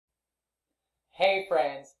Hey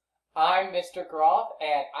friends, I'm Mr. Groff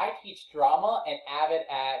and I teach drama and AVID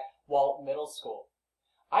at Walt Middle School.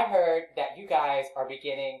 I heard that you guys are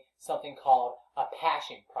beginning something called a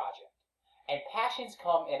passion project. And passions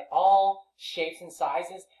come in all shapes and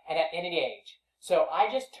sizes and at any age. So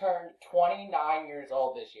I just turned 29 years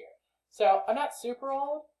old this year. So I'm not super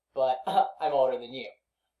old, but I'm older than you.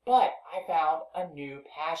 But I found a new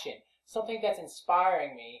passion, something that's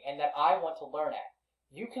inspiring me and that I want to learn at.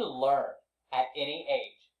 You can learn at any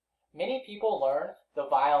age. Many people learn the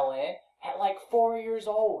violin at like 4 years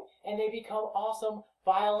old and they become awesome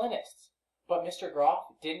violinists. But Mr. Groff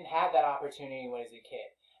didn't have that opportunity when he was a kid.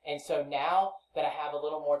 And so now that I have a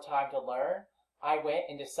little more time to learn, I went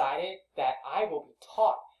and decided that I will be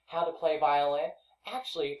taught how to play violin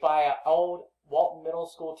actually by an old Walton Middle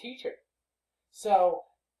School teacher. So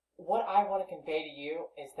what I want to convey to you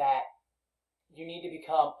is that you need to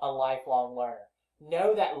become a lifelong learner.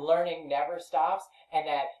 Know that learning never stops and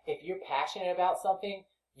that if you're passionate about something,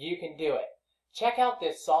 you can do it. Check out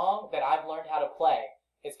this song that I've learned how to play.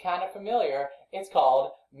 It's kind of familiar. It's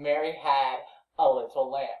called Mary Had a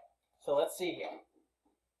Little Lamb. So let's see here.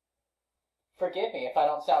 Forgive me if I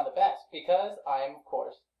don't sound the best because I am, of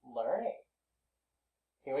course, learning.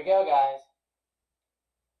 Here we go, guys.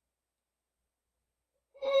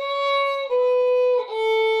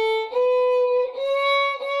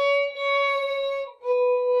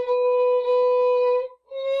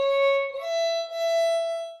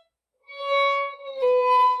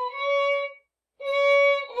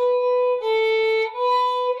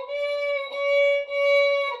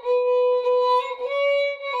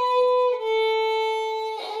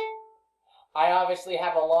 I obviously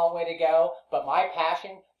have a long way to go, but my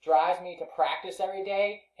passion drives me to practice every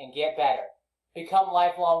day and get better. Become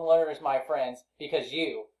lifelong learners, my friends, because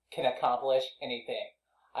you can accomplish anything.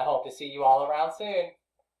 I hope to see you all around soon.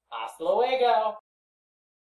 Hasta luego!